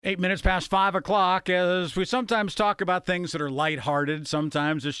8 minutes past 5 o'clock, as we sometimes talk about things that are lighthearted.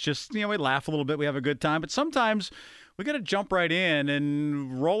 Sometimes it's just, we laugh a little bit, we have a good time. But sometimes we got to jump right in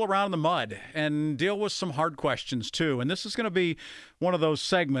and roll around in the mud and deal with some hard questions, too. And this is going to be one of those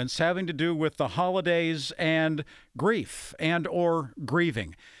segments having to do with the holidays and grief and or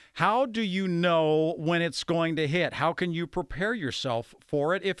grieving. How do you know when it's going to hit? How can you prepare yourself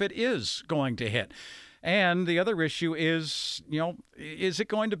for it if it is going to hit? And the other issue is, is it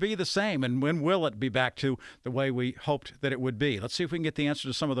going to be the same? And when will it be back to the way we hoped that it would be? Let's see if we can get the answer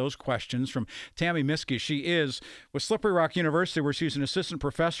to some of those questions from Tammy Miskey. She is with Slippery Rock University, where she's an assistant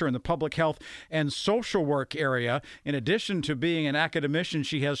professor in the public health and social work area. In addition to being an academician,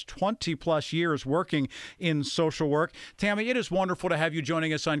 she has 20 plus years working in social work. Tammy, it is wonderful to have you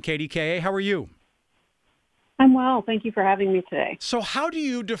joining us on KDKA. How are you? I'm well. Thank you for having me today. So how do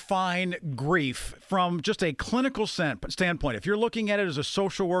you define grief from just a clinical standpoint? If you're looking at it as a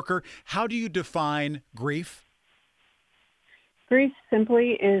social worker, how do you define grief? Grief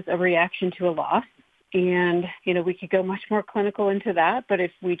simply is a reaction to a loss. And, we could go much more clinical into that, but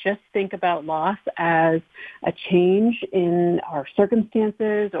if we just think about loss as a change in our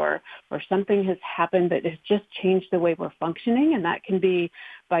circumstances or something has happened that has just changed the way we're functioning, and that can be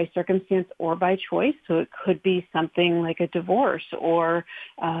by circumstance or by choice. So it could be something like a divorce or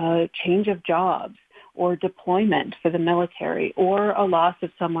a change of jobs or deployment for the military or a loss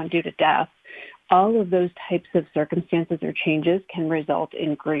of someone due to death. All of those types of circumstances or changes can result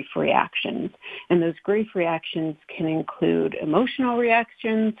in grief reactions. And those grief reactions can include emotional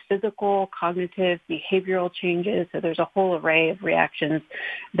reactions, physical, cognitive, behavioral changes. So there's a whole array of reactions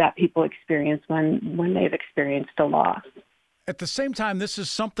that people experience when they've experienced a loss. At the same time, this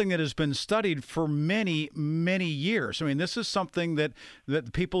is something that has been studied for many, many years. I mean, this is something that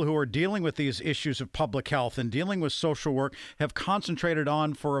people who are dealing with these issues of public health and dealing with social work have concentrated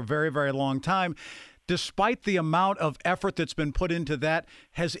on for a very, very long time. Despite the amount of effort that's been put into that,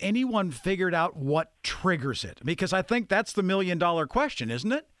 has anyone figured out what triggers it? Because I think that's the million-dollar question,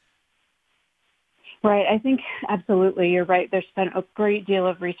 isn't it? Right. I think absolutely. You're right. There's been a great deal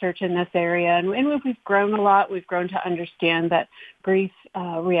of research in this area, and we've grown a lot. We've grown to understand that grief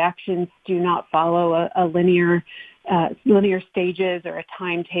reactions do not follow a linear stages or a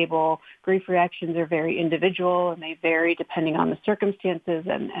timetable. Grief reactions are very individual, and they vary depending on the circumstances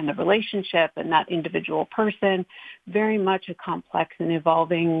and the relationship and that individual person. Very much a complex and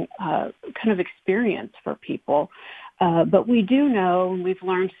evolving kind of experience for people. But we do know, and we've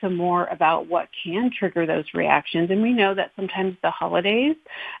learned some more about what can trigger those reactions. And we know that sometimes the holidays,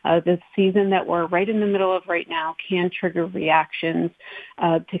 the season that we're right in the middle of right now, can trigger reactions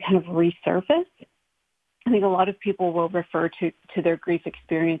to kind of resurface. I think a lot of people will refer to their grief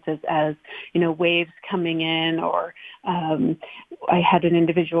experiences as, waves coming in, or I had an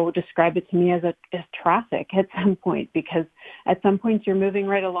individual describe it to me as traffic at some point, because at some points you're moving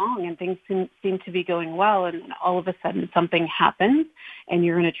right along and things seem to be going well, and then all of a sudden something happens and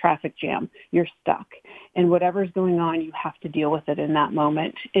you're in a traffic jam. You're stuck. And whatever's going on, you have to deal with it in that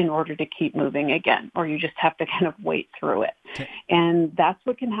moment in order to keep moving again, or you just have to kind of wait through it. Okay. And that's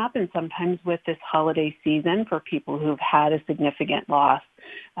what can happen sometimes with this holiday season for people who've had a significant loss.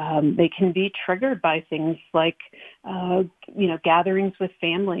 They can be triggered by things like, gatherings with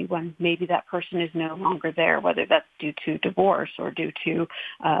family when maybe that person is no longer there, whether that's due to divorce or due to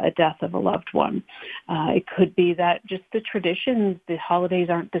a death of a loved one. It could be that just the traditions, the holidays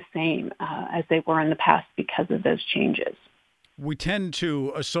aren't the same as they were in the past because of those changes. We tend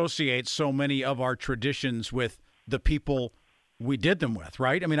to associate so many of our traditions with the people we did them with,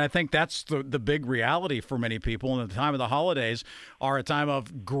 right? I mean, I think that's the big reality for many people. And the time of the holidays are a time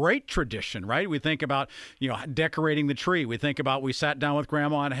of great tradition, right? We think about, decorating the tree. We think about we sat down with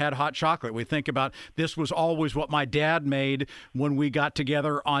grandma and had hot chocolate. We think about this was always what my dad made when we got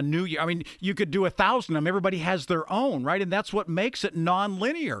together on New Year. I mean, you could do 1,000 of them. Everybody has their own, right? And that's what makes it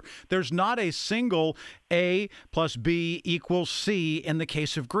nonlinear. There's not a single A plus B equals C in the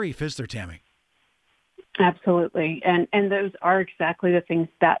case of grief, is there, Tammy? Absolutely. And those are exactly the things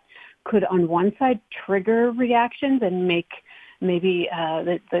that could, on one side, trigger reactions and make maybe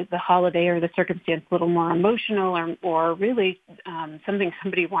the holiday or the circumstance a little more emotional or really something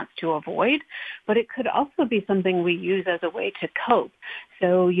somebody wants to avoid. But it could also be something we use as a way to cope.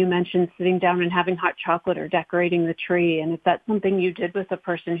 So you mentioned sitting down and having hot chocolate or decorating the tree. And if that's something you did with a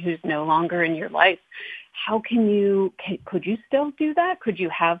person who's no longer in your life, how could you still do that? Could you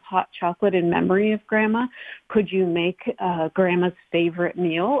have hot chocolate in memory of grandma? Could you make grandma's favorite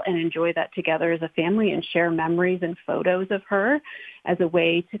meal and enjoy that together as a family and share memories and photos of her as a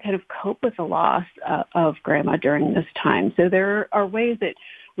way to kind of cope with the loss of grandma during this time? So there are ways that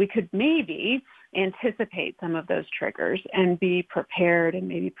we could maybe anticipate some of those triggers and be prepared and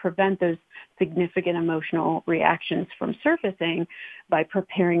maybe prevent those significant emotional reactions from surfacing by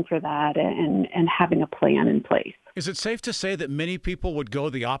preparing for that and having a plan in place. Is it safe to say that many people would go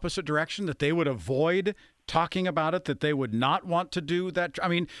the opposite direction, that they would avoid talking about it, that they would not want to do that? I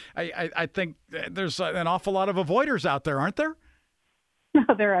mean, I think there's an awful lot of avoiders out there, aren't there?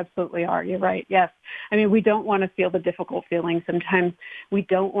 No, there absolutely are. You're right. Yes. I mean, we don't want to feel the difficult feelings. Sometimes we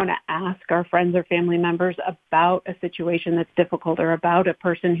don't want to ask our friends or family members about a situation that's difficult or about a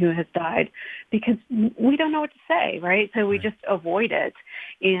person who has died because we don't know what to say, right? So we just avoid it.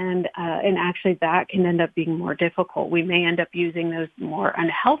 And actually that can end up being more difficult. We may end up using those more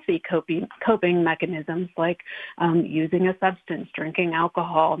unhealthy coping mechanisms like using a substance, drinking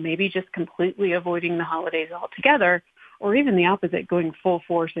alcohol, maybe just completely avoiding the holidays altogether, or even the opposite, going full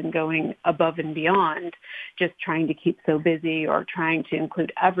force and going above and beyond, just trying to keep so busy or trying to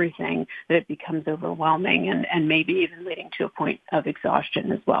include everything that it becomes overwhelming and maybe even leading to a point of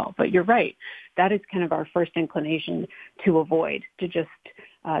exhaustion as well. But you're right. That is kind of our first inclination to avoid, to just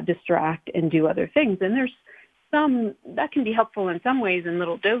distract and do other things. And there's some that can be helpful in some ways in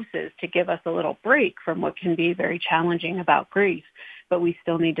little doses to give us a little break from what can be very challenging about grief. But we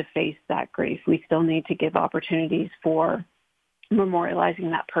still need to face that grief. We still need to give opportunities for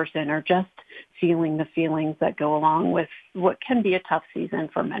memorializing that person or just feeling the feelings that go along with what can be a tough season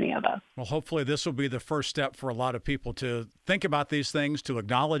for many of us. Well, hopefully this will be the first step for a lot of people to think about these things, to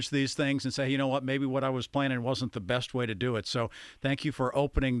acknowledge these things and say, you know what, maybe what I was planning wasn't the best way to do it. So thank you for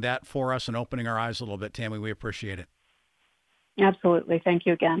opening that for us and opening our eyes a little bit, Tammy. We appreciate it. Absolutely. Thank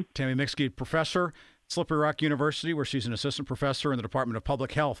you again. Tammy Mickske, professor at Slippery Rock University, where she's an assistant professor in the Department of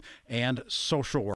Public Health and Social Work.